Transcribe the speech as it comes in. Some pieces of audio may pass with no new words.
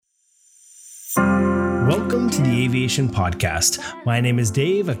Welcome to the Ehviation Podcast. My name is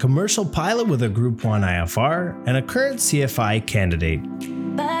Dave, a commercial pilot with a Group 1 IFR and a current CFI candidate.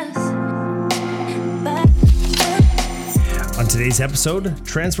 On today's episode,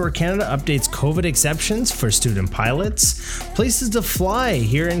 Transport Canada updates COVID exceptions for student pilots, places to fly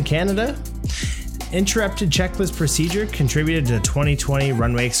here in Canada, interrupted checklist procedure contributed to the 2020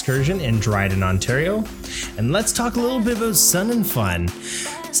 runway excursion in Dryden, Ontario, and let's talk a little bit about sun and fun.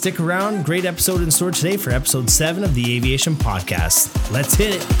 Stick around, great episode in store today for episode 7 of the Ehviation Podcast. Let's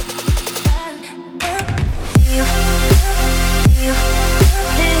hit it.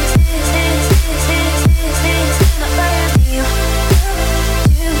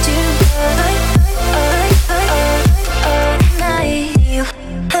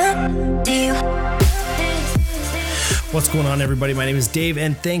 What's going on, everybody? My name is Dave,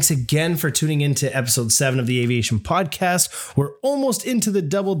 and thanks again for tuning into episode 7 of the Ehviation Podcast. We're almost into the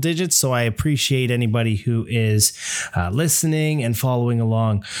double digits, so I appreciate anybody who is listening and following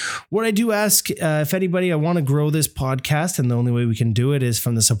along. What I do ask, if anybody, I want to grow this podcast, and the only way we can do it is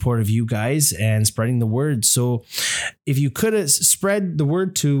from the support of you guys and spreading the word. So if you could spread the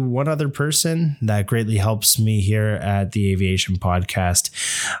word to one other person, that greatly helps me here at the Ehviation Podcast.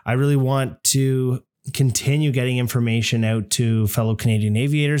 I really want to continue getting information out to fellow Canadian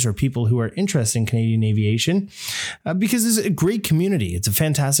aviators or people who are interested in Canadian aviation because it's a great community. It's a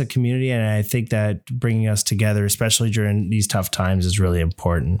fantastic community. And I think that bringing us together, especially during these tough times, is really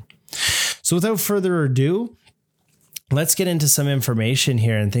important. So without further ado, let's get into some information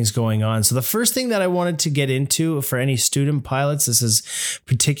here and things going on. So the first thing that I wanted to get into for any student pilots, this is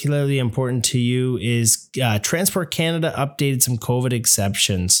particularly important to you, is Transport Canada updated some COVID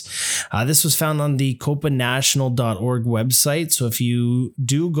exceptions. This was found on the copanational.org website. So if you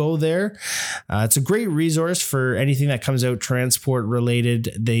do go there, it's a great resource for anything that comes out transport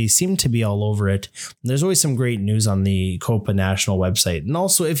related. They seem to be all over it. There's always some great news on the Copa National website. And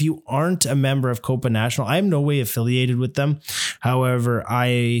also, if you aren't a member of Copa National, I'm no way affiliated with them. However,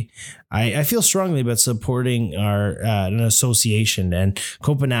 I feel strongly about supporting an association, and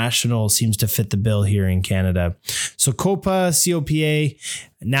Copa National seems to fit the bill here in Canada. So COPA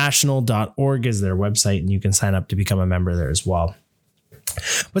national.org is their website, and you can sign up to become a member there as well.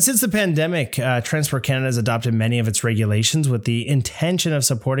 But since the pandemic, Transport Canada has adopted many of its regulations with the intention of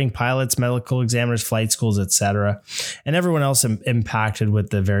supporting pilots, medical examiners, flight schools, etc., and everyone else impacted with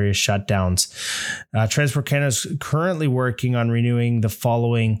the various shutdowns. Transport Canada is currently working on renewing the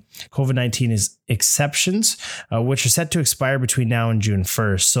following COVID-19 exceptions, which are set to expire between now and June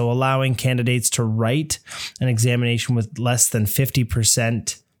 1st. So allowing candidates to write an examination with less than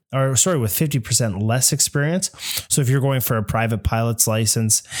 50% with 50% less experience. So if you're going for a private pilot's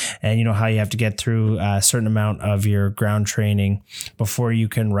license and you know how you have to get through a certain amount of your ground training before you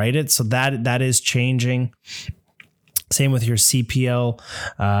can write it. So that is changing. Same with your CPL.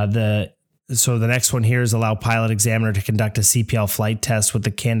 So the next one here is allow pilot examiner to conduct a CPL flight test with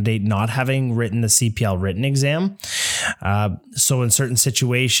the candidate not having written the CPL written exam. So in certain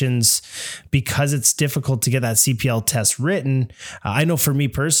situations, because it's difficult to get that CPL test written, I know for me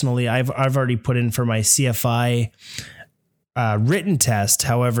personally, I've already put in for my CFI written test.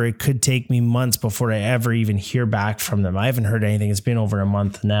 However, it could take me months before I ever even hear back from them. I haven't heard anything. It's been over a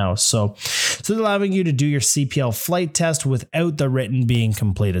month now. So they're allowing you to do your CPL flight test without the written being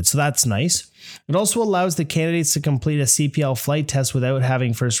completed. So that's nice. It also allows the candidates to complete a CPL flight test without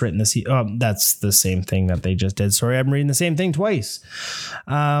having first written that's the same thing that they just did. Sorry, I'm reading the same thing twice.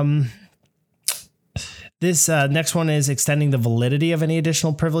 This next one is extending the validity of any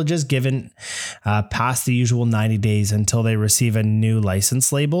additional privileges given past the usual 90 days until they receive a new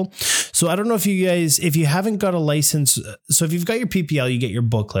license label. So I don't know if you haven't got a license. So if you've got your PPL, you get your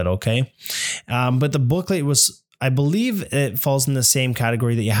booklet, okay? But the booklet I believe it falls in the same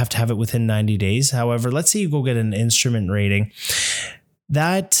category that you have to have it within 90 days. However, let's say you go get an instrument rating.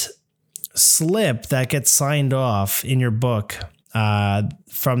 That slip that gets signed off in your book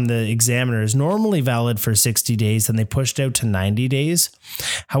from the examiner is normally valid for 60 days, and they pushed out to 90 days.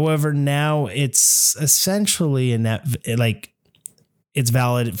 However, now it's essentially it's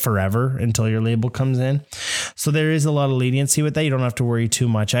valid forever until your label comes in. So there is a lot of leniency with that. You don't have to worry too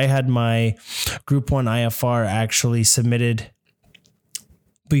much. I had my Group 1 IFR actually submitted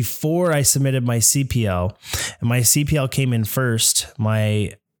before I submitted my CPL, and my CPL came in first.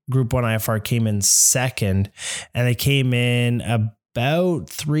 My Group 1 IFR came in second, and they came in about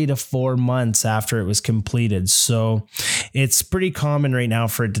 3 to 4 months after it was completed. So it's pretty common right now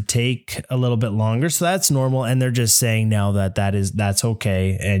for it to take a little bit longer. So that's normal. And they're just saying now that that's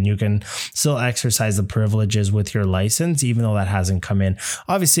okay. And you can still exercise the privileges with your license, even though that hasn't come in.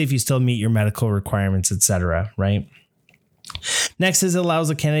 Obviously, if you still meet your medical requirements, etc., right? Next is it allows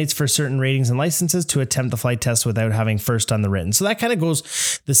the candidates for certain ratings and licenses to attempt the flight test without having first done the written. So that kind of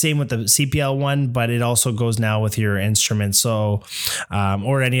goes the same with the CPL one, but it also goes now with your instruments. So,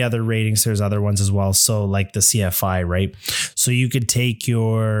 or any other ratings. There's other ones as well. So like the CFI, right? So you could take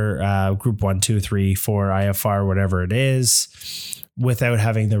your group 1, 2, 3, 4 IFR, whatever it is, without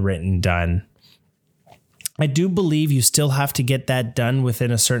having the written done. I do believe you still have to get that done within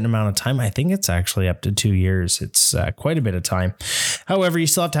a certain amount of time. I think it's actually up to 2 years. It's quite a bit of time. However, you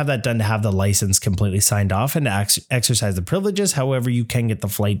still have to have that done to have the license completely signed off and to exercise the privileges. However, you can get the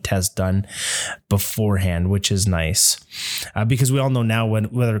flight test done beforehand, which is nice because we all know now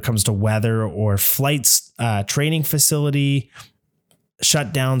whether it comes to weather or flights, training facility,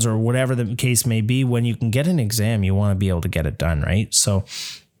 shutdowns, or whatever the case may be, when you can get an exam, you want to be able to get it done, right? So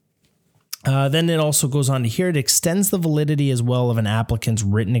then it also goes on to here. It extends the validity as well of an applicant's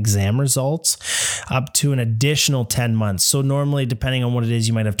written exam results up to an additional 10 months. So normally, depending on what it is,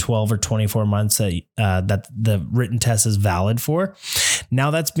 you might have 12 or 24 months that the written test is valid for.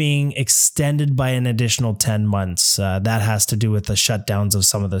 Now that's being extended by an additional 10 months. That has to do with the shutdowns of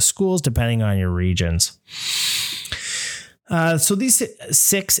some of the schools, depending on your regions. So these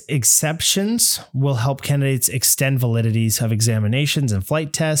 6 exceptions will help candidates extend validities of examinations and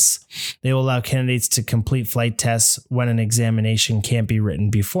flight tests. They will allow candidates to complete flight tests when an examination can't be written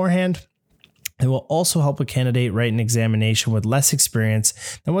beforehand. It will also help a candidate write an examination with less experience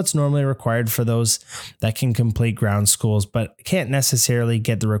than what's normally required for those that can complete ground schools, but can't necessarily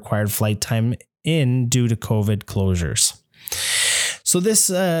get the required flight time in due to COVID closures. So this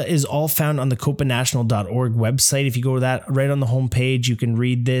is all found on the copanational.org website. If you go to that, right on the homepage, you can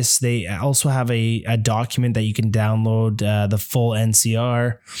read this. They also have a document that you can download, the full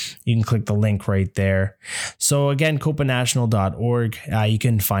NCR. You can click the link right there. So again, copanational.org, you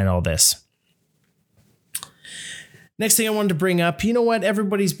can find all this. Next thing I wanted to bring up, you know what?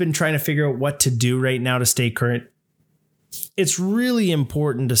 Everybody's been trying to figure out what to do right now to stay current. It's really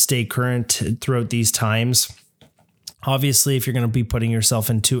important to stay current throughout these times. Obviously, if you're going to be putting yourself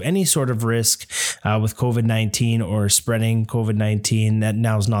into any sort of risk with COVID-19 or spreading COVID-19, that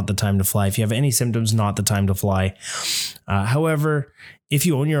now's not the time to fly. If you have any symptoms, not the time to fly. However, if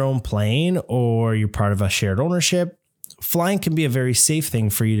you own your own plane or you're part of a shared ownership, flying can be a very safe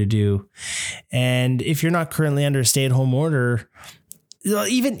thing for you to do. And if you're not currently under a stay-at-home order,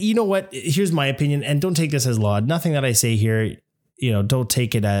 even, you know what, here's my opinion, and don't take this as law. Nothing that I say here, don't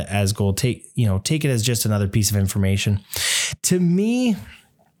take it as gold. Take it as just another piece of information. To me,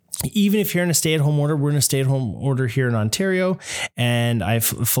 even if you're in a stay-at-home order, we're in a stay-at-home order here in Ontario, and I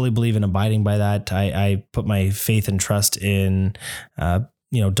fully believe in abiding by that. I put my faith and trust in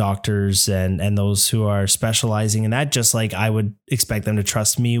doctors and those who are specializing in that, just like I would expect them to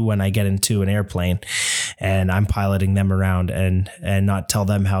trust me when I get into an airplane and I'm piloting them around and not tell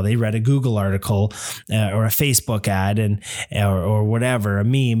them how they read a Google article or a Facebook ad or whatever, a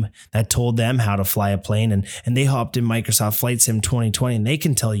meme that told them how to fly a plane and they hopped in Microsoft Flight Sim 2020 and they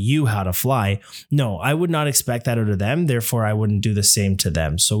can tell you how to fly. No, I would not expect that out of them. Therefore, I wouldn't do the same to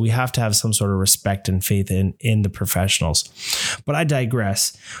them. So we have to have some sort of respect and faith in the professionals. But I digress.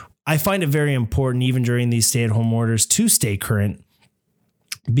 I find it very important, even during these stay-at-home orders, to stay current,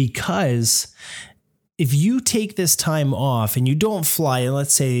 because if you take this time off and you don't fly, and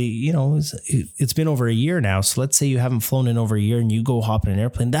let's say, it's been over a year now. So let's say you haven't flown in over a year and you go hop in an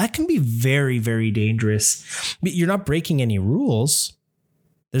airplane, that can be very, very dangerous. But you're not breaking any rules.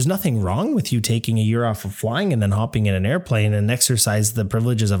 There's nothing wrong with you taking a year off of flying and then hopping in an airplane and exercise the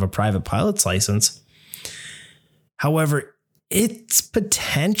privileges of a private pilot's license. However, it's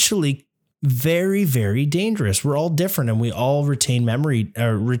potentially very, very dangerous. We're all different and we all retain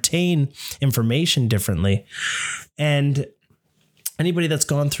information differently. And anybody that's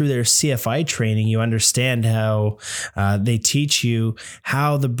gone through their CFI training, you understand how they teach you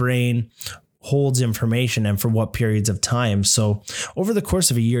how the brain holds information and for what periods of time. So over the course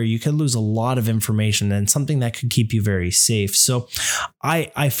of a year, you can lose a lot of information and something that could keep you very safe. So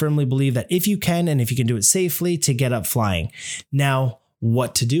I firmly believe that if you can, and if you can do it safely, to get up flying. Now,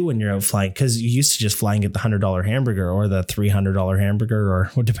 what to do when you're out flying, because you used to just fly and get the $100 hamburger or the $300 hamburger,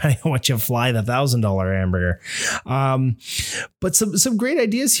 or depending on what you fly, the $1,000 hamburger. But some great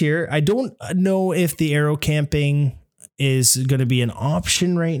ideas here. I don't know if the aero camping is going to be an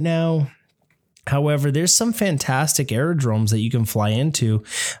option right now. However, there's some fantastic aerodromes that you can fly into,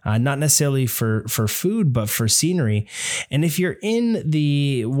 not necessarily for food, but for scenery. And if you're in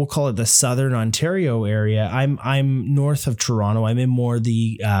we'll call it the Southern Ontario area, I'm north of Toronto. I'm in more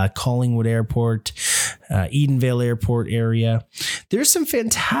the Collingwood Airport, Edenvale Airport area. There's some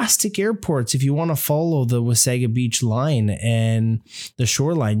fantastic airports if you want to follow the Wasaga Beach line and the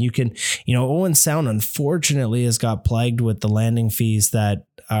shoreline. You can, Owen Sound unfortunately has got plagued with the landing fees that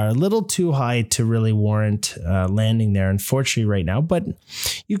are a little too high to really warrant landing there, unfortunately, right now, but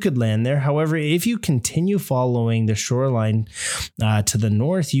you could land there. However, if you continue following the shoreline to the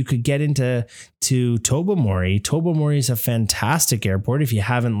north, you could get into Tobermory. Tobermory is a fantastic airport. If you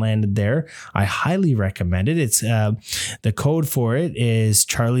haven't landed there, I highly recommend it. It's the code for it is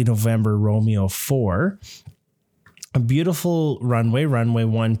Charlie November Romeo 4. A beautiful runway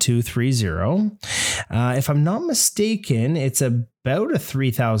 1230. If I'm not mistaken, it's about a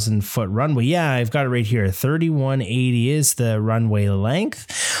 3,000 foot runway. Yeah, I've got it right here. 3180 is the runway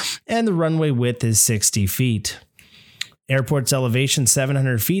length, and the runway width is 60 feet. Airport's elevation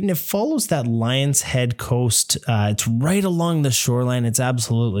 700 feet, and it follows that Lion's Head coast. It's right along the shoreline. It's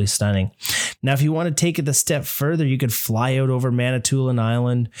absolutely stunning. Now, if you want to take it a step further, you could fly out over Manitoulin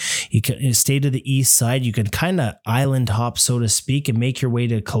Island. You could stay to the east side. You could kind of island hop, so to speak, and make your way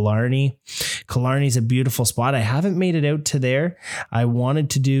to Killarney. Killarney is a beautiful spot. I haven't made it out to there. I wanted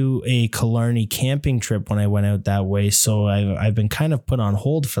to do a Killarney camping trip when I went out that way, so I've been kind of put on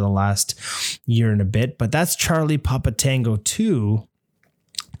hold for the last year and a bit. But that's Charlie Papa Tango 2,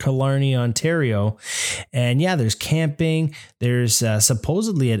 Killarney, Ontario. And yeah, there's camping. There's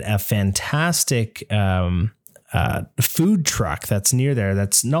supposedly a fantastic food truck that's near there.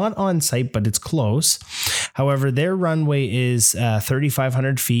 That's not on site, but it's close. However, their runway is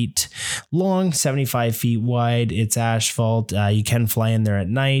 3,500 feet long, 75 feet wide. It's asphalt. You can fly in there at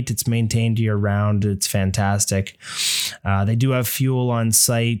night. It's maintained year round. It's fantastic. They do have fuel on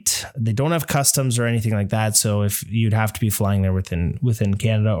site. They don't have customs or anything like that. So if you'd have to be flying there within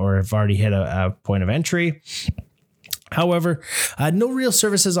Canada, or have already hit a point of entry. However, no real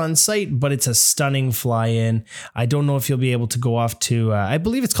services on site, but it's a stunning fly-in. I don't know if you'll be able to go off to, I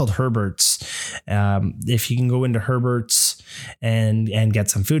believe it's called Herbert's. If you can go into Herbert's and get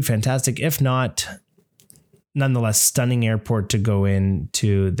some food, fantastic. If not, nonetheless, stunning airport to go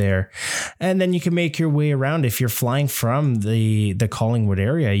into there. And then you can make your way around. If you're flying from the Collingwood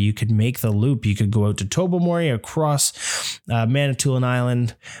area, you could make the loop. You could go out to Tobermory, across Manitoulin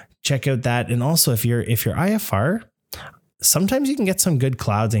Island, check out that. And also, if you're IFR, sometimes you can get some good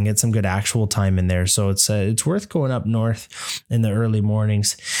clouds and get some good actual time in there. So it's worth going up north in the early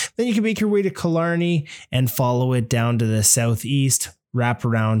mornings. Then you can make your way to Killarney and follow it down to the southeast, wrap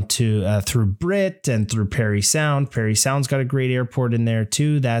around to through Britt and through Perry Sound. Perry Sound's got a great airport in there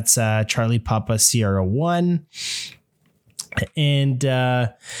too. That's Charlie Papa Sierra 1. And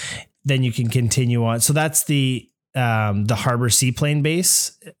then you can continue on. So that's the Harbor Seaplane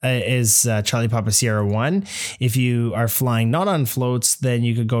Base is Charlie Papa Sierra 1. If you are flying not on floats, then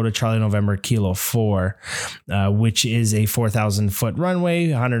you could go to Charlie November Kilo 4, which is a 4,000 foot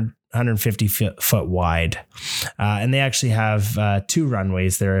runway, 150 foot wide. And they actually have 2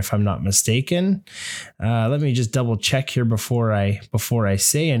 runways there, if I'm not mistaken. Let me just double check here before I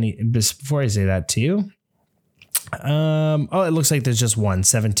say that to you. It looks like there's just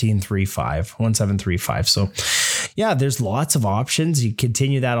 1735. So yeah, there's lots of options. You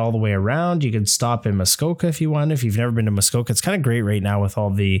continue that all the way around. You can stop in Muskoka if you want. If you've never been to Muskoka, it's kind of great right now with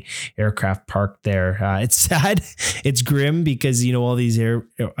all the aircraft parked there. It's sad. It's grim because, all these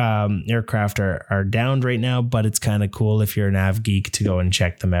aircraft are downed right now, but it's kind of cool if you're an av geek to go and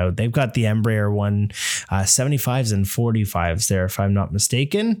check them out. They've got the Embraer 175s and 45s there, if I'm not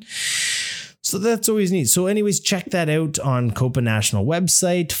mistaken. So that's always neat. So anyways, check that out on Copa National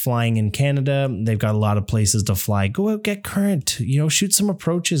website, Flying in Canada. They've got a lot of places to fly. Go out, get current, shoot some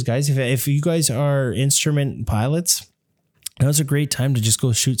approaches, guys. If you guys are instrument pilots, now's a great time to just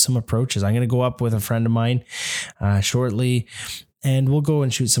go shoot some approaches. I'm going to go up with a friend of mine shortly, and we'll go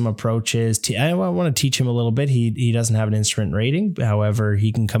and shoot some approaches. I want to teach him a little bit. He doesn't have an instrument rating. However,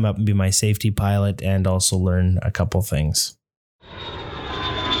 he can come up and be my safety pilot and also learn a couple things.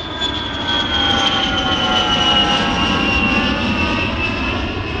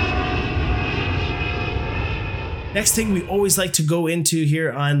 Next thing we always like to go into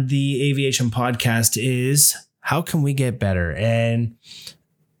here on the Ehviation Podcast is how can we get better? And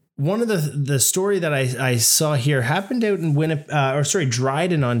one of the story that I saw here happened out in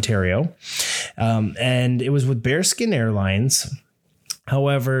Dryden, Ontario. And it was with Bearskin Airlines.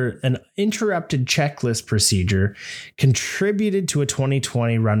 However, an interrupted checklist procedure contributed to a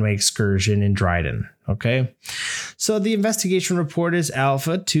 2020 runway excursion in Dryden. Okay, so the investigation report is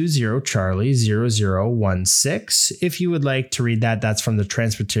Alpha 20 Charlie 0016. If you would like to read that, that's from the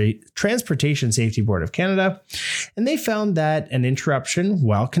Transportation Safety Board of Canada. And they found that an interruption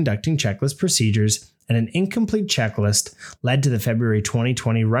while conducting checklist procedures and an incomplete checklist led to the February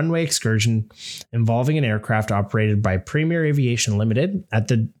 2020 runway excursion involving an aircraft operated by Premier Aviation Limited at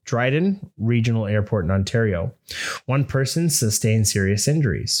the Dryden Regional Airport in Ontario. One person sustained serious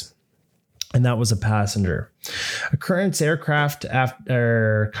injuries, and that was a passenger. Occurrence aircraft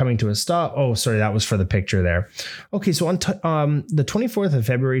after coming to a stop. Oh, sorry, that was for the picture there. Okay, so on the 24th of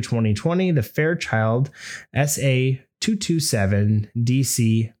February 2020, the Fairchild SA 227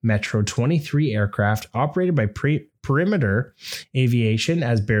 DC Metro 23 aircraft operated by Perimeter Aviation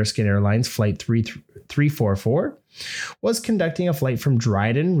as Bearskin Airlines Flight 344 was conducting a flight from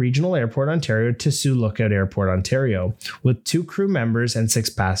Dryden Regional Airport, Ontario to Sioux Lookout Airport, Ontario, with 2 crew members and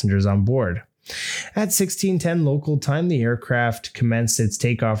 6 passengers on board. At 16:10 local time, the aircraft commenced its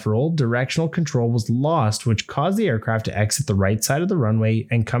takeoff roll. Directional control was lost, which caused the aircraft to exit the right side of the runway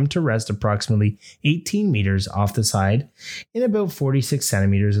and come to rest approximately 18 meters off the side in about 46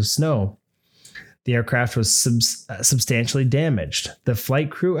 centimeters of snow. The aircraft was substantially damaged. The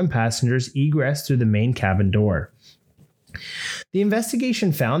flight crew and passengers egressed through the main cabin door. The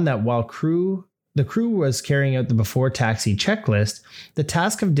investigation found that while the crew was carrying out the before taxi checklist, the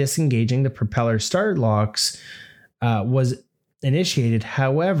task of disengaging the propeller start locks was initiated.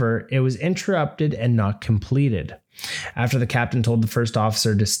 However, it was interrupted and not completed. After the captain told the first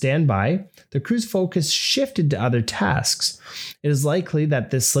officer to stand by, the crew's focus shifted to other tasks. It is likely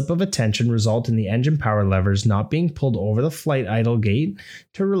that this slip of attention resulted in the engine power levers not being pulled over the flight idle gate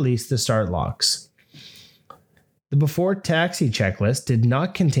to release the start locks. The before taxi checklist did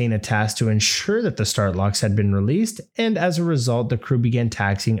not contain a task to ensure that the start locks had been released, and as a result, the crew began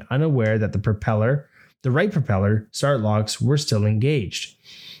taxiing unaware that the right propeller start locks were still engaged.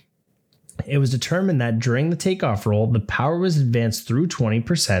 It was determined that during the takeoff roll, the power was advanced through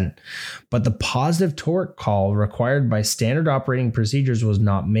 20%, but the positive torque call required by standard operating procedures was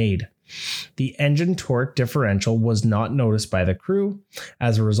not made. The engine torque differential was not noticed by the crew.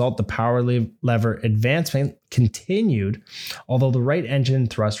 As a result, the power lever advancement continued, although the right engine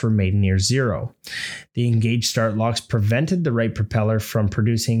thrust remained near zero. The engaged start locks prevented the right propeller from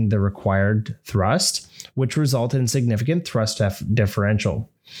producing the required thrust, which resulted in significant thrust differential.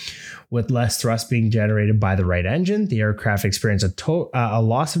 With less thrust being generated by the right engine, the aircraft experienced a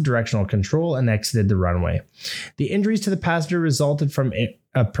loss of directional control and exited the runway. The injuries to the passenger resulted from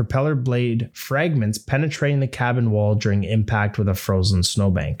propeller blade fragments penetrating the cabin wall during impact with a frozen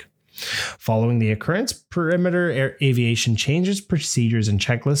snowbank. Following the occurrence, Perimeter Aviation changes procedures and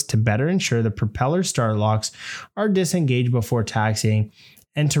checklists to better ensure the propeller start locks are disengaged before taxiing,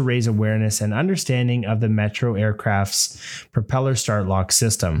 and to raise awareness and understanding of the Metro aircraft's propeller start lock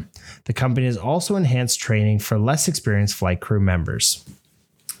system. The company has also enhanced training for less experienced flight crew members.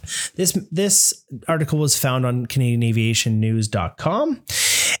 This article was found on CanadianAviationNews.com,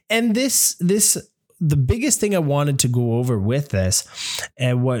 and the biggest thing I wanted to go over with this,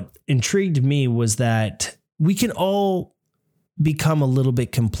 and what intrigued me, was that we can all become a little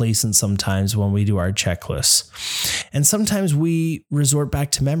bit complacent sometimes when we do our checklists. And sometimes we resort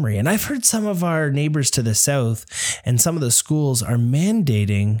back to memory. And I've heard some of our neighbors to the south and some of the schools are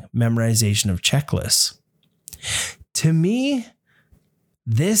mandating memorization of checklists. To me,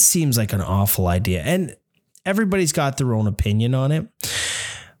 this seems like an awful idea. And everybody's got their own opinion on it.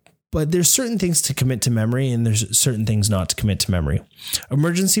 But there's certain things to commit to memory and there's certain things not to commit to memory.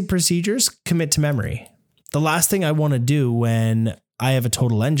 Emergency procedures, commit to memory. The last thing I want to do when I have a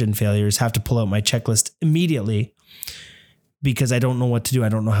total engine failure is have to pull out my checklist immediately because I don't know what to do. I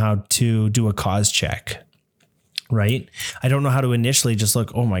don't know how to do a cause check, right? I don't know how to initially just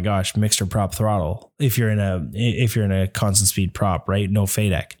look, oh my gosh, mixture prop throttle. If you're in a constant speed prop, right? No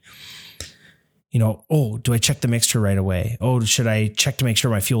FADEC. Do I check the mixture right away? Oh, should I check to make sure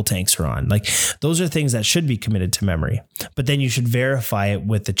my fuel tanks are on? Like, those are things that should be committed to memory, but then you should verify it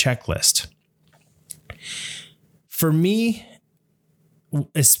with the checklist. For me,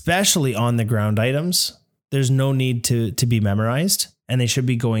 especially on the ground items, there's no need to be memorized, and they should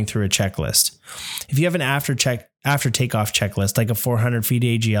be going through a checklist. If you have an after takeoff checklist, like a 400 feet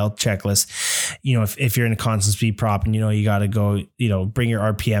AGL checklist, if you're in a constant speed prop and you got to go, bring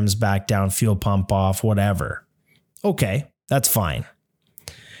your RPMs back down, fuel pump off, whatever. Okay, that's fine.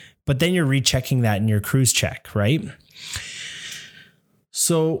 But then you're rechecking that in your cruise check, right?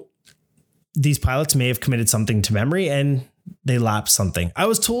 So these pilots may have committed something to memory, and they lapse something. I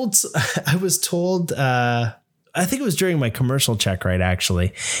was told, I think it was during my commercial check ride,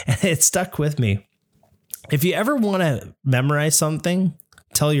 actually, and it stuck with me. If you ever want to memorize something,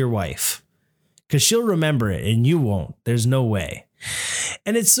 tell your wife, because she'll remember it and you won't. There's no way.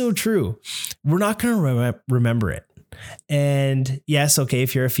 And it's so true. We're not going to remember it. And yes, okay,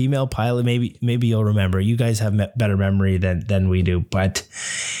 if you're a female pilot, maybe you'll remember. You guys have better memory than we do, but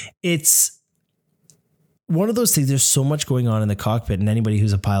it's one of those things. There's so much going on in the cockpit, and anybody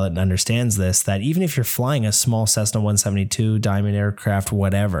who's a pilot understands this, that even if you're flying a small Cessna 172, Diamond aircraft,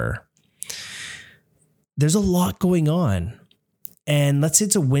 whatever, there's a lot going on. And let's say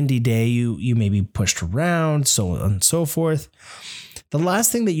it's a windy day, you may be pushed around, so on and so forth. The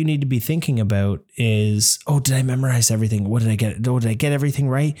last thing that you need to be thinking about is, oh, did I memorize everything? What did I get? Oh, did I get everything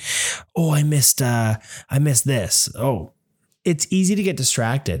right? Oh, I missed this. Oh, it's easy to get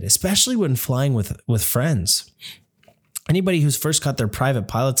distracted, especially when flying with friends. Anybody who's first got their private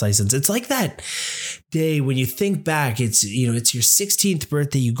pilot's license, it's like that day when you think back, it's your 16th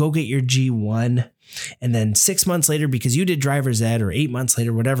birthday, you go get your G1. And then 6 months later, because you did driver's ed, or 8 months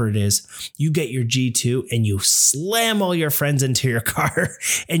later, whatever it is, you get your G2 and you slam all your friends into your car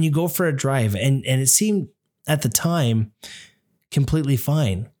and you go for a drive. And it seemed at the time completely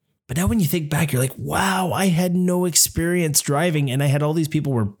fine. But now when you think back, you're like, wow, I had no experience driving. And I had all these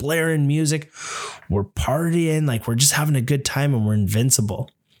people were blaring music, we're partying, like we're just having a good time and we're invincible.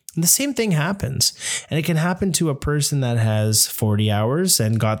 And the same thing happens, and it can happen to a person that has 40 hours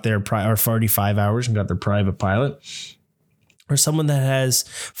and got their or 45 hours and got their private pilot, or someone that has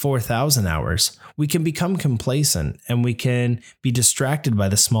 4,000 hours. We can become complacent and we can be distracted by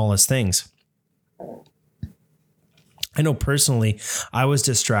the smallest things. I know personally, I was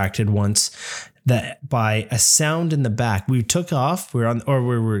distracted once by a sound in the back. We took off, we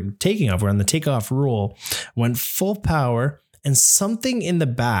were taking off. We're on the takeoff roll, went full power, and something in the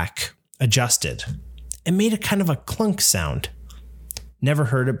back adjusted and made a kind of a clunk sound. Never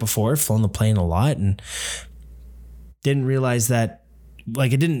heard it before, flown the plane a lot, and didn't realize that,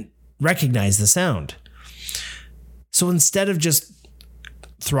 it didn't recognize the sound. So instead of just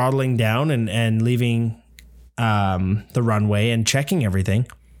throttling down and leaving the runway and checking everything,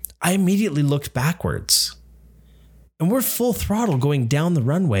 I immediately looked backwards. And we're full throttle going down the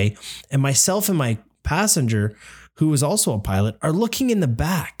runway, and myself and my passenger, who was also a pilot, are looking in the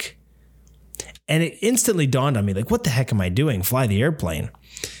back. And it instantly dawned on me, what the heck am I doing? Fly the airplane.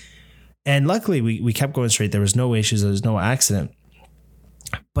 And luckily we kept going straight. There was no issues. There was no accident.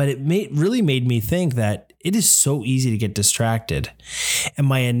 But it really made me think that it is so easy to get distracted. And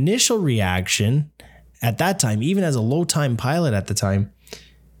my initial reaction at that time, even as a low time pilot at the time,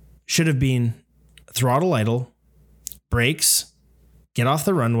 should have been throttle idle, brakes, get off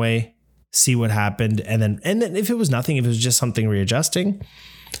the runway, see what happened. And then if it was nothing, if it was just something readjusting,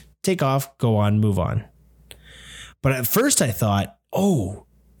 take off, go on, move on. But at first I thought, oh,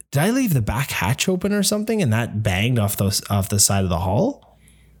 did I leave the back hatch open or something? And that banged off the side of the hull,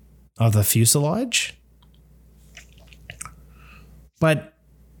 of the fuselage. But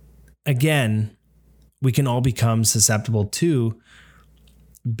again, we can all become susceptible to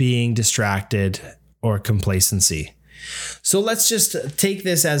being distracted or complacency. So let's just take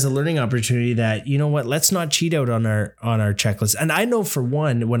this as a learning opportunity that, you know what, let's not cheat out on our checklist. And I know for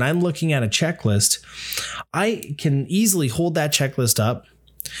one, when I'm looking at a checklist, I can easily hold that checklist up,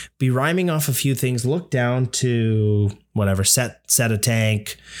 be rhyming off a few things, look down to whatever, set a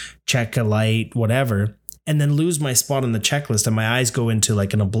tank, check a light, whatever, and then lose my spot on the checklist and my eyes go into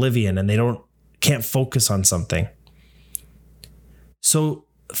an oblivion and can't focus on something. So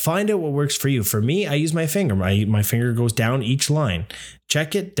find out what works for you. For me, I use my finger. My finger goes down each line.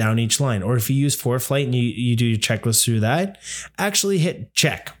 Check it, down each line. Or if you use ForeFlight and you do your checklist through that, actually hit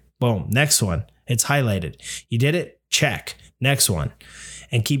check. Boom. Next one. It's highlighted. You did it. Check. Next one.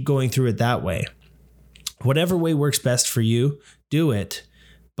 And keep going through it that way. Whatever way works best for you, do it,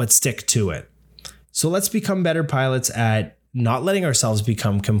 but stick to it. So let's become better pilots at not letting ourselves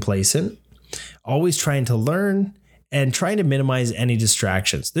become complacent, always trying to learn, and trying to minimize any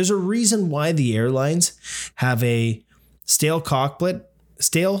distractions. There's a reason why the airlines have a sterile cockpit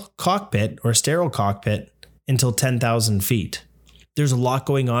or sterile cockpit until 10,000 feet. There's a lot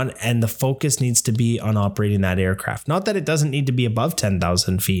going on, and the focus needs to be on operating that aircraft. Not that it doesn't need to be above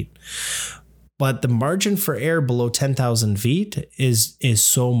 10,000 feet, but the margin for error below 10,000 feet is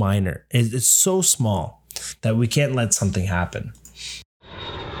so minor. It's so small that we can't let something happen.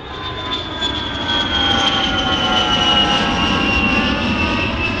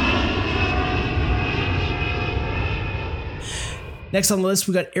 Next on the list,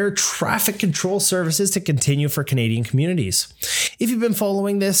 we got air traffic control services to continue for Canadian communities. If you've been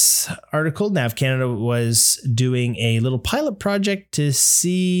following this article, NAV Canada was doing a little pilot project to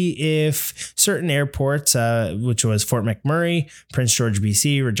see if certain airports, which was Fort McMurray, Prince George,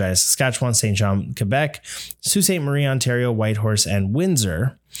 BC, Regina, Saskatchewan, Saint Jean, Quebec, Sault Ste. Marie, Ontario, Whitehorse, and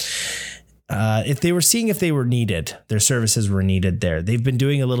Windsor, if they were needed, their services were needed there. They've been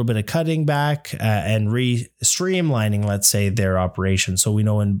doing a little bit of cutting back and streamlining, let's say, their operation. So we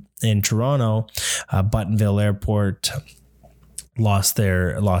know in Toronto, Buttonville Airport lost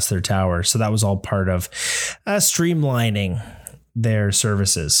their tower. So that was all part of streamlining their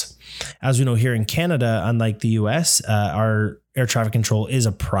services. As we know here in Canada, unlike the US, our air traffic control is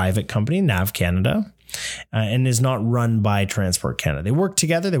a private company, NAV Canada. And is not run by Transport Canada. They work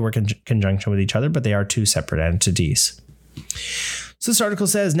together, they work in conjunction with each other, but they are two separate entities. So this article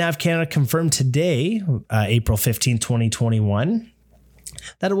says NAV Canada confirmed today, April 15, 2021,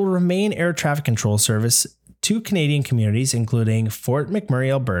 that it will remain air traffic control service to Canadian communities, including Fort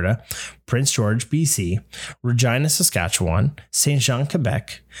McMurray, Alberta, Prince George, BC, Regina, Saskatchewan, Saint Jean,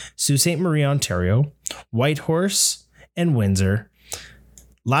 Quebec, Sault Ste. Marie, Ontario, Whitehorse, and Windsor.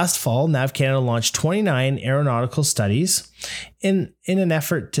 Last fall, NAV Canada launched 29 aeronautical studies in an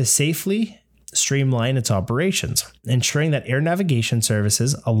effort to safely streamline its operations, ensuring that air navigation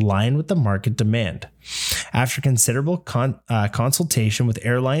services align with the market demand. After considerable consultation with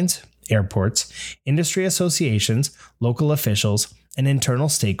airlines, airports, industry associations, local officials, and internal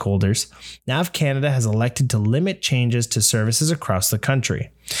stakeholders, NAV Canada has elected to limit changes to services across the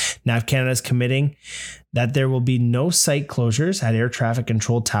country. NAV Canada is committing that there will be no site closures at air traffic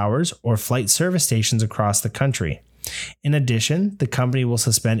control towers or flight service stations across the country. In addition, the company will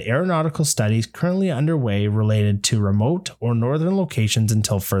suspend aeronautical studies currently underway related to remote or northern locations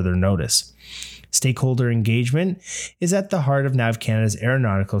until further notice. Stakeholder engagement is at the heart of NAV Canada's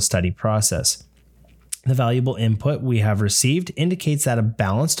aeronautical study process. The valuable input we have received indicates that a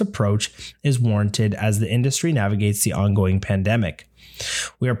balanced approach is warranted as the industry navigates the ongoing pandemic.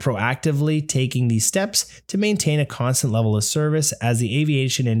 We are proactively taking these steps to maintain a constant level of service as the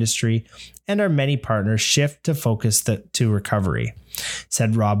aviation industry and our many partners shift to focus to recovery,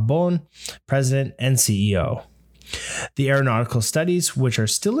 said Rob Bone, President and CEO. The aeronautical studies, which are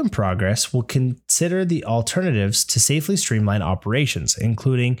still in progress, will consider the alternatives to safely streamline operations,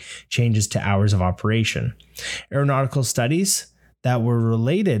 including changes to hours of operation. Aeronautical studies that were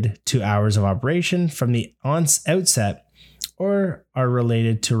related to hours of operation from the outset or are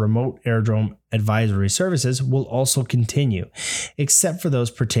related to remote aerodrome advisory services will also continue, except for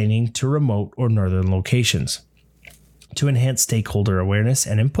those pertaining to remote or northern locations. To enhance stakeholder awareness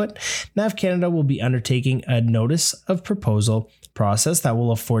and input, NAV Canada will be undertaking a notice of proposal process that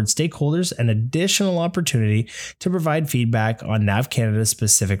will afford stakeholders an additional opportunity to provide feedback on NAV Canada's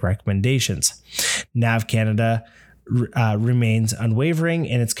specific recommendations. NAV Canada remains unwavering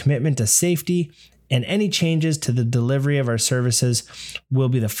in its commitment to safety, and any changes to the delivery of our services will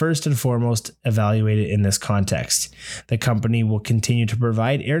be the first and foremost evaluated in this context. The company will continue to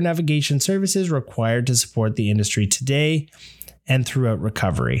provide air navigation services required to support the industry today and throughout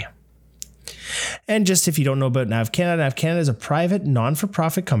recovery. And just if you don't know about NAV Canada is a private,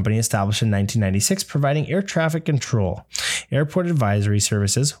 non-for-profit company established in 1996 providing air traffic control, airport advisory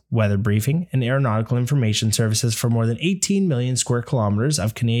services, weather briefing, and aeronautical information services for more than 18 million square kilometers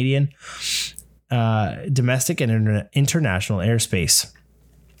of Canadian domestic and international airspace.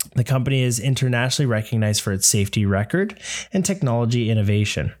 The company is internationally recognized for its safety record and technology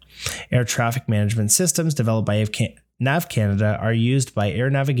innovation. Air traffic management systems developed by NAV Canada are used by air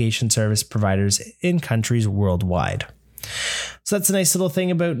navigation service providers in countries worldwide. So that's a nice little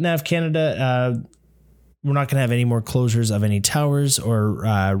thing about NAV Canada. We're not going to have any more closures of any towers or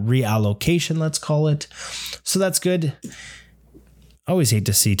reallocation, let's call it. So that's good. I always hate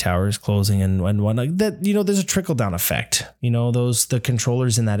to see towers closing and whatnot. That, there's a trickle down effect. The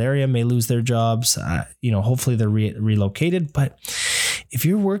controllers in that area may lose their jobs. Hopefully they're relocated. But if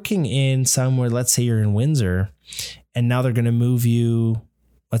you're working in somewhere, let's say you're in Windsor, and now they're going to move you,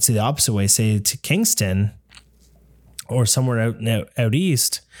 let's say the opposite way, say to Kingston or somewhere out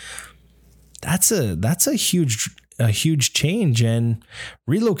east. That's a huge change, and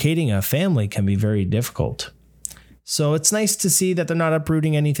relocating a family can be very difficult. So it's nice to see that they're not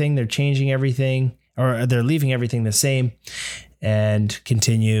uprooting anything. They're changing everything, or they're leaving everything the same, and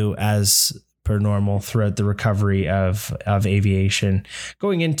continue as per normal throughout the recovery of aviation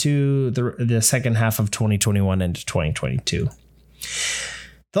going into the second half of 2021 into 2022.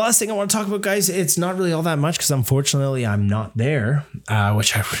 The last thing I want to talk about, guys, it's not really all that much because unfortunately I'm not there,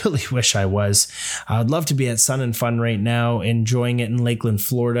 which I really wish I was. I would love to be at Sun and Fun right now, enjoying it in Lakeland,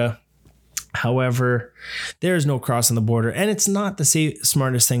 Florida. However, there is no crossing the border, and it's not the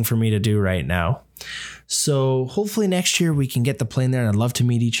smartest thing for me to do right now. So hopefully next year we can get the plane there, and I'd love to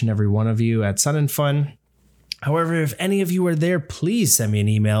meet each and every one of you at Sun and Fun. However, if any of you are there, please send me an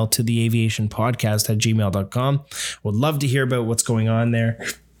email to theehviationpodcast@gmail.com. Would love to hear about what's going on there.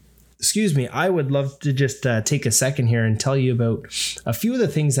 Excuse me. I would love to just take a second here and tell you about a few of the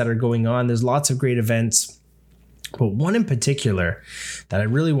things that are going on. There's lots of great events, but one in particular that I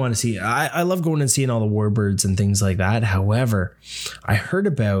really want to see. I love going and seeing all the warbirds and things like that. However, I heard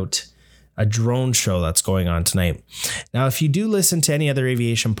about a drone show that's going on tonight. Now, if you do listen to any other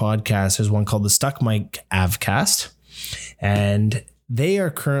aviation podcasts, there's one called the Stuck Mic Avcast, and they are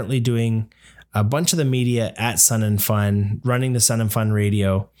currently doing a bunch of the media at Sun and Fun, running the Sun and Fun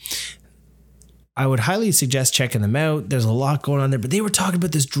radio. I would highly suggest checking them out. There's a lot going on there, but they were talking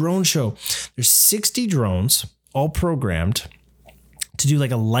about this drone show. There's 60 drones, all programmed to do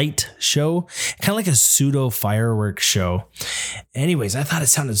like a light show, kind of like a pseudo fireworks show. Anyways, I thought it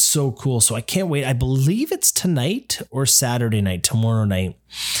sounded so cool. So I can't wait. I believe it's tonight or Saturday night, tomorrow night.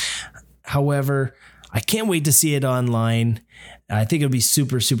 However, I can't wait to see it online. I think it'll be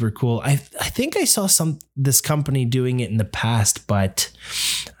super, super cool. I think I saw this company doing it in the past, but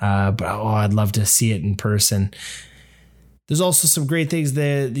I'd love to see it in person. There's also some great things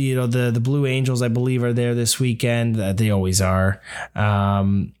there. The Blue Angels, I believe, are there this weekend. They always are.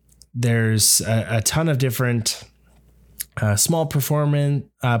 There's a ton of different small performers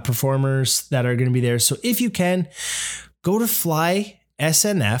that are going to be there. So if you can, go to Fly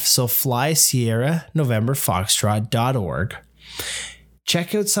SNF, so Fly Sierra November Foxtrot.org.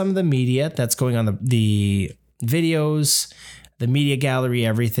 Check out some of the media that's going on, the videos, the media gallery,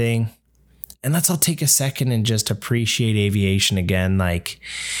 everything. And let's all take a second and just appreciate aviation again. Like,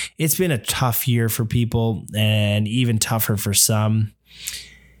 it's been a tough year for people and even tougher for some.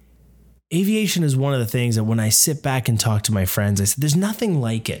 Aviation is one of the things that when I sit back and talk to my friends, I said, there's nothing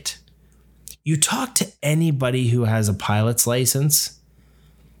like it. You talk to anybody who has a pilot's license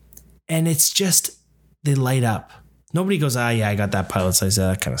and it's just, they light up. Nobody goes, yeah, I got that pilot's license.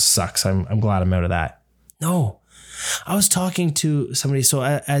 That kind of sucks. I'm glad I'm out of that. No. I was talking to somebody. So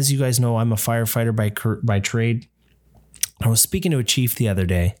as you guys know, I'm a firefighter by trade. I was speaking to a chief the other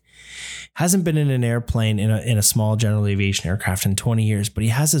day. Hasn't been in an airplane in a small general aviation aircraft in 20 years, but he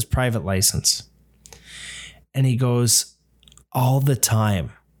has his private license. And he goes, all the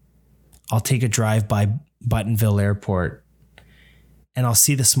time, I'll take a drive by Buttonville Airport and I'll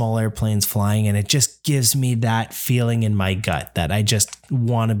see the small airplanes flying, and it just gives me that feeling in my gut that I just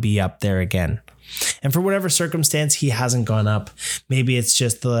want to be up there again. And for whatever circumstance, he hasn't gone up. Maybe it's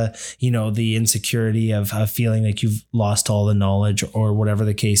just the insecurity of feeling like you've lost all the knowledge or whatever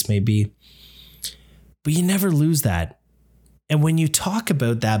the case may be. But you never lose that. And when you talk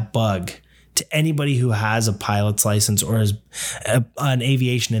about that bug to anybody who has a pilot's license or is an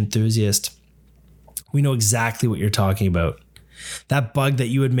aviation enthusiast, we know exactly what you're talking about. That bug that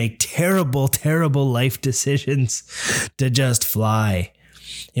you would make terrible, terrible life decisions to just fly.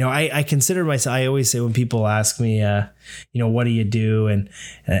 I consider myself, I always say when people ask me, what do you do? And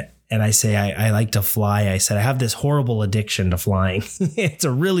I say, I like to fly. I said, I have this horrible addiction to flying. It's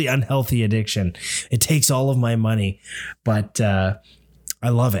a really unhealthy addiction. It takes all of my money, but I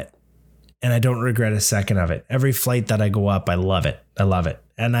love it. And I don't regret a second of it. Every flight that I go up, I love it. I love it.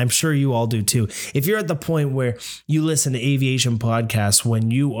 And I'm sure you all do too. If you're at the point where you listen to aviation podcasts when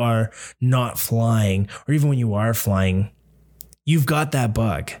you are not flying, or even when you are flying, you've got that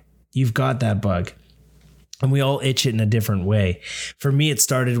bug. You've got that bug. And we all itch it in a different way. For me, it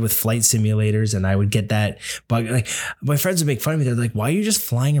started with flight simulators, and I would get that bug. Like, my friends would make fun of me. They're like, why are you just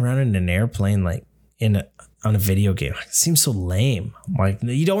flying around in an airplane like on a video game? It seems so lame. I'm like,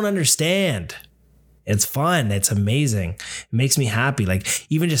 you don't understand. It's fun. It's amazing. It makes me happy. Like,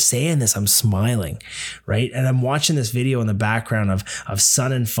 even just saying this, I'm smiling, right? And I'm watching this video in the background of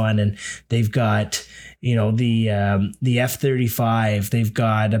Sun and Fun, and they've got, the F-35, they've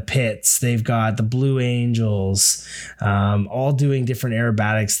got a Pitts, they've got the Blue Angels, all doing different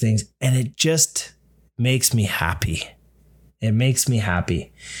aerobatics things. And it just makes me happy. It makes me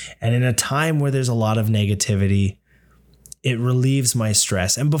happy. And in a time where there's a lot of negativity, it relieves my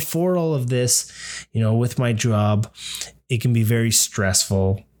stress. And before all of this, with my job, it can be very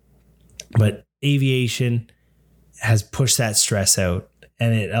stressful, but aviation has pushed that stress out,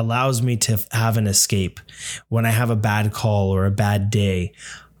 and it allows me to have an escape. When I have a bad call or a bad day,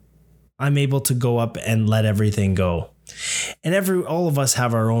 I'm able to go up and let everything go. And all of us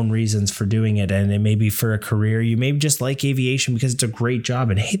have our own reasons for doing it. And it may be for a career. You may just like aviation because it's a great job.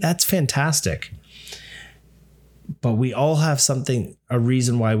 And hey, that's fantastic. But we all have a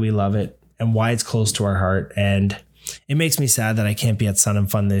reason why we love it and why it's close to our heart. And it makes me sad that I can't be at Sun and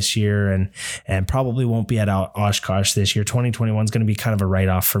Fun this year and probably won't be at Oshkosh this year. 2021 is going to be kind of a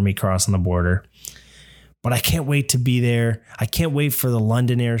write-off for me crossing the border. But I can't wait to be there. I can't wait for the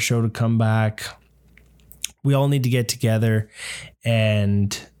London Air Show to come back. We all need to get together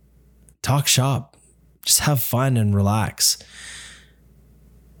and talk shop. Just have fun and relax.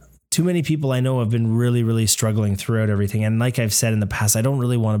 Too many people I know have been really, really struggling throughout everything. And like I've said in the past, I don't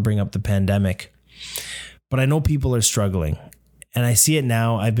really want to bring up the pandemic, but I know people are struggling. And I see it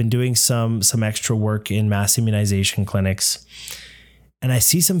now. I've been doing some extra work in mass immunization clinics. And I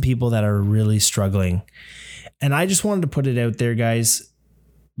see some people that are really struggling. And I just wanted to put it out there, guys.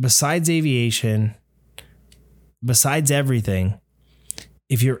 Besides aviation, besides everything,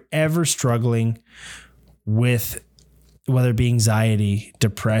 if you're ever struggling with whether it be anxiety,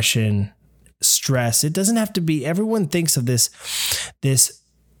 depression, stress, it doesn't have to be, everyone thinks of this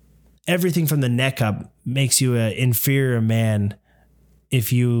everything from the neck up makes you an inferior man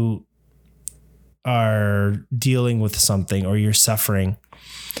if you are dealing with something or you're suffering.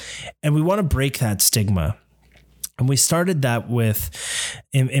 And we want to break that stigma. And we started that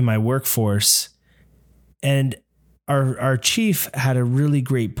in my workforce. And our chief had a really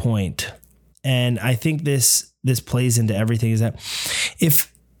great point. And I think this plays into everything, is that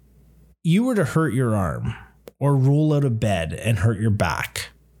if you were to hurt your arm or roll out of bed and hurt your back,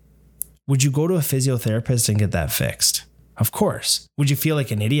 would you go to a physiotherapist and get that fixed? Of course. Would you feel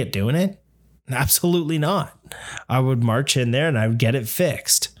like an idiot doing it? Absolutely not. I would march in there and I would get it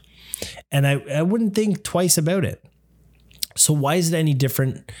fixed. And I wouldn't think twice about it. So why is it any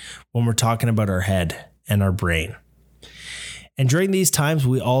different when we're talking about our head and our brain? And during these times,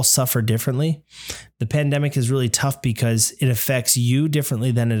 we all suffer differently. The pandemic is really tough because it affects you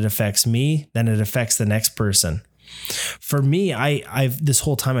differently than it affects me, than it affects the next person. For me, I've this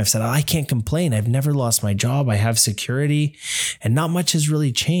whole time I've said, I can't complain. I've never lost my job. I have security and not much has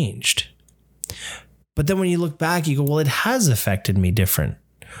really changed. But then when you look back, you go, well, it has affected me different.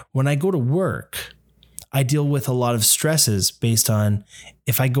 When I go to work, I deal with a lot of stresses based on,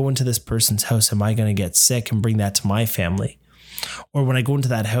 if I go into this person's house, am I going to get sick and bring that to my family? Or when I go into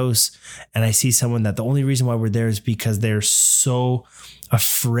that house and I see someone that the only reason why we're there is because they're so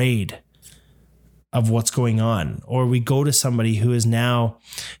afraid of what's going on. Or we go to somebody who is now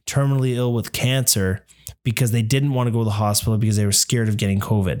terminally ill with cancer because they didn't want to go to the hospital because they were scared of getting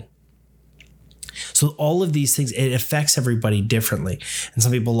COVID. So all of these things, it affects everybody differently. And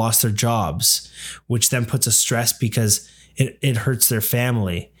some people lost their jobs, which then puts a stress because it hurts their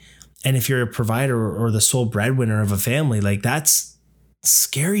family. And if you're a provider or the sole breadwinner of a family, like that's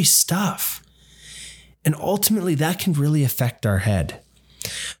scary stuff. And ultimately that can really affect our head.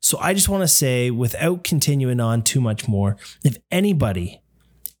 So I just want to say, without continuing on too much more, if anybody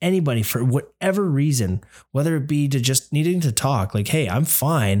for whatever reason, whether it be to just needing to talk, like, hey, I'm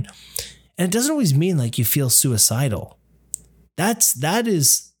fine. And it doesn't always mean like you feel suicidal. That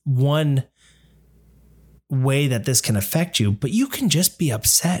is one way that this can affect you, but you can just be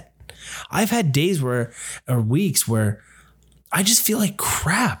upset. I've had days or weeks where I just feel like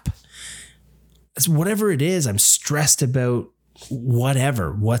crap. It's whatever it is, I'm stressed about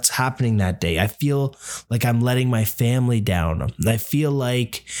what's happening that day. I feel like I'm letting my family down. I feel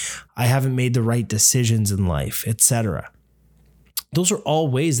like I haven't made the right decisions in life, etc. Those are all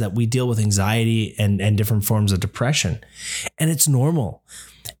ways that we deal with anxiety and different forms of depression. And it's normal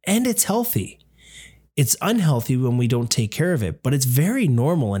and it's healthy. It's unhealthy when we don't take care of it, but it's very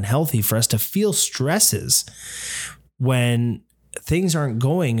normal and healthy for us to feel stresses when things aren't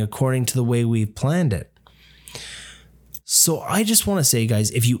going according to the way we've planned it. So I just want to say, guys,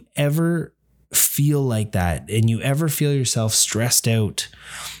 if you ever feel like that and you ever feel yourself stressed out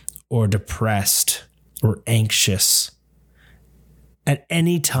or depressed or anxious, at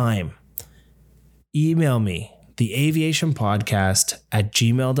any time, email me,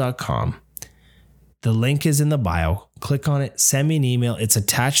 theehviationpodcast@gmail.com. The link is in the bio. Click on it. Send me an email. It's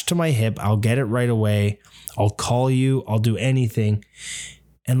attached to my hip. I'll get it right away. I'll call you. I'll do anything.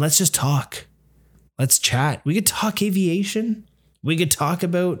 And let's just talk. Let's chat. We could talk aviation. We could talk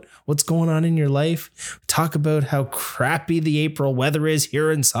about what's going on in your life. Talk about how crappy the April weather is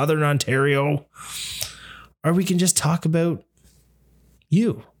here in Southern Ontario. Or we can just talk about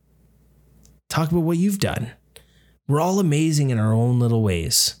you. Talk about what you've done. We're all amazing in our own little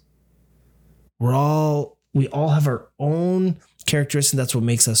ways. We all have our own characteristics. That's what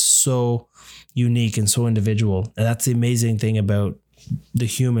makes us so unique and so individual. And that's the amazing thing about the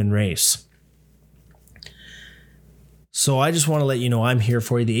human race. So I just want to let you know I'm here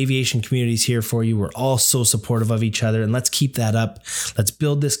for you. The aviation community is here for you. We're all so supportive of each other, and let's keep that up. Let's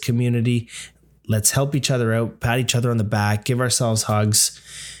build this community. Let's help each other out, pat each other on the back, give ourselves hugs,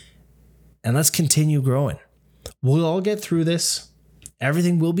 and let's continue growing. We'll all get through this.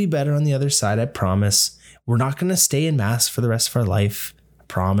 Everything will be better on the other side, I promise. We're not going to stay in masks for the rest of our life, I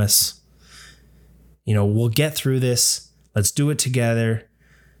promise. We'll get through this. Let's do it together.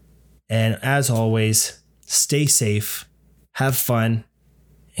 And as always, stay safe, have fun,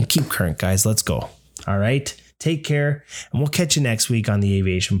 and keep current, guys. Let's go. All right. Take care, and we'll catch you next week on the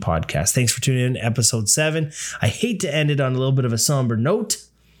Ehviation Podcast. Thanks for tuning in to episode 7. I hate to end it on a little bit of a somber note,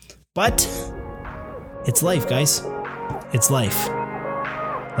 but it's life, guys. It's life.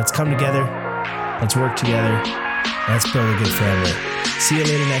 Let's come together. Let's work together. Let's build a good family. See you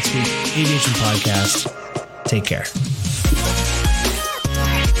later next week. Ehviation Podcast. Take care.